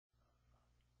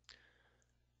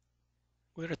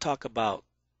We're going to talk about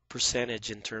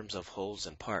percentage in terms of wholes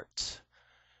and parts.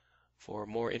 For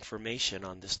more information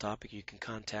on this topic, you can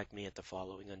contact me at the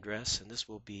following address, and this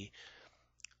will be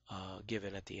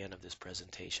given at the end of this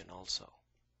presentation also.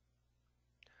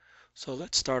 So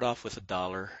let's start off with a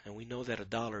dollar, and we know that a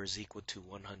dollar is equal to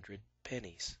 100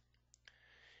 pennies.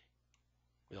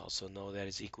 We also know that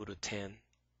it's equal to 10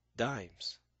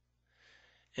 dimes.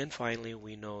 And finally,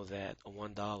 we know that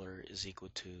 $1 is equal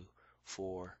to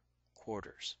 4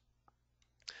 quarters.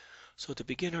 So to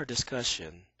begin our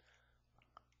discussion,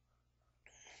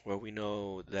 where we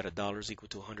know that a dollar is equal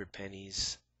to 100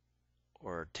 pennies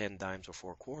or 10 dimes or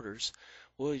 4 quarters,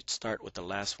 we'll start with the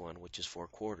last one, which is 4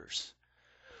 quarters.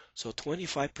 So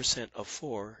 25% of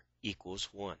 4 equals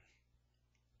 1.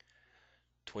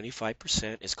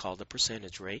 25% is called the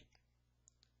percentage rate.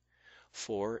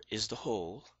 4 is the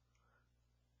whole,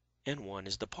 and 1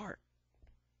 is the part.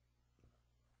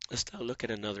 Let's now look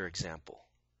at another example.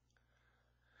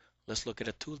 Let's look at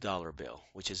a $2 bill,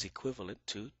 which is equivalent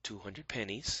to 200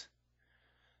 pennies,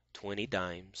 20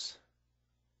 dimes,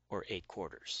 or 8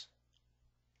 quarters.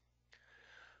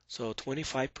 So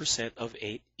 25% of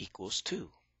 8 equals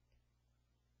 2.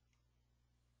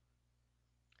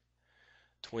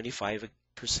 25%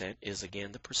 is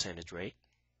again the percentage rate.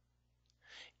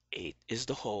 8 is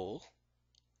the whole,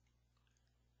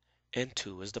 and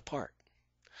 2 is the part.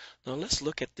 Now let's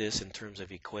look at this in terms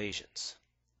of equations.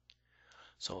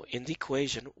 So in the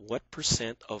equation, what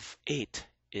percent of 8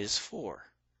 is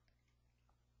 4?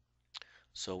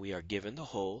 So we are given the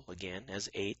whole, again, as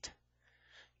 8,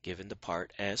 given the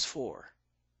part as 4.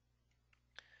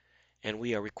 And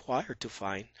we are required to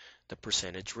find the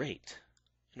percentage rate.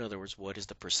 In other words, what is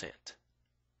the percent?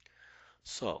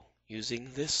 So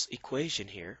using this equation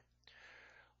here,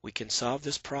 we can solve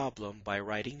this problem by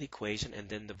writing the equation and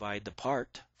then divide the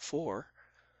part 4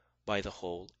 by the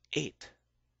whole 8.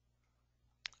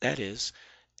 That is,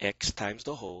 x times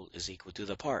the whole is equal to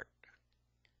the part.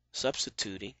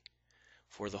 Substituting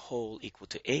for the whole equal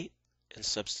to 8 and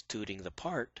substituting the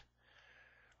part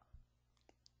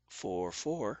for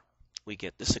 4, we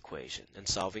get this equation. And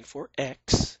solving for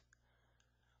x,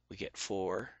 we get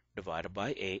 4 divided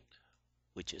by 8,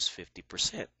 which is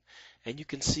 50%. And you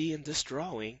can see in this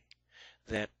drawing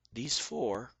that these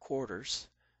 4 quarters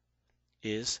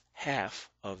is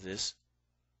half of this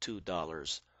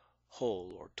 $2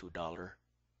 whole or $2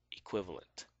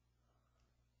 equivalent.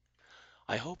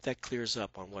 I hope that clears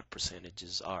up on what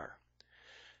percentages are.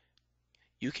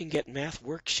 You can get math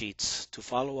worksheets to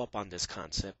follow up on this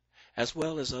concept as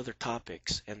well as other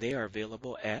topics, and they are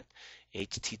available at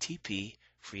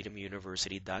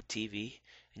http://freedomuniversity.tv,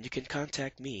 and you can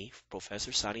contact me,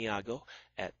 Professor Santiago,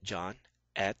 at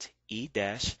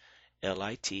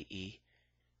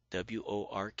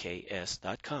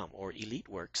john@e-liteworks.com or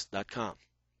eliteworks.com.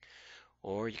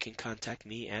 Or you can contact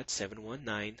me at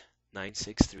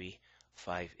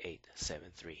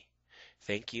 719-963-5873.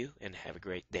 Thank you and have a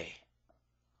great day.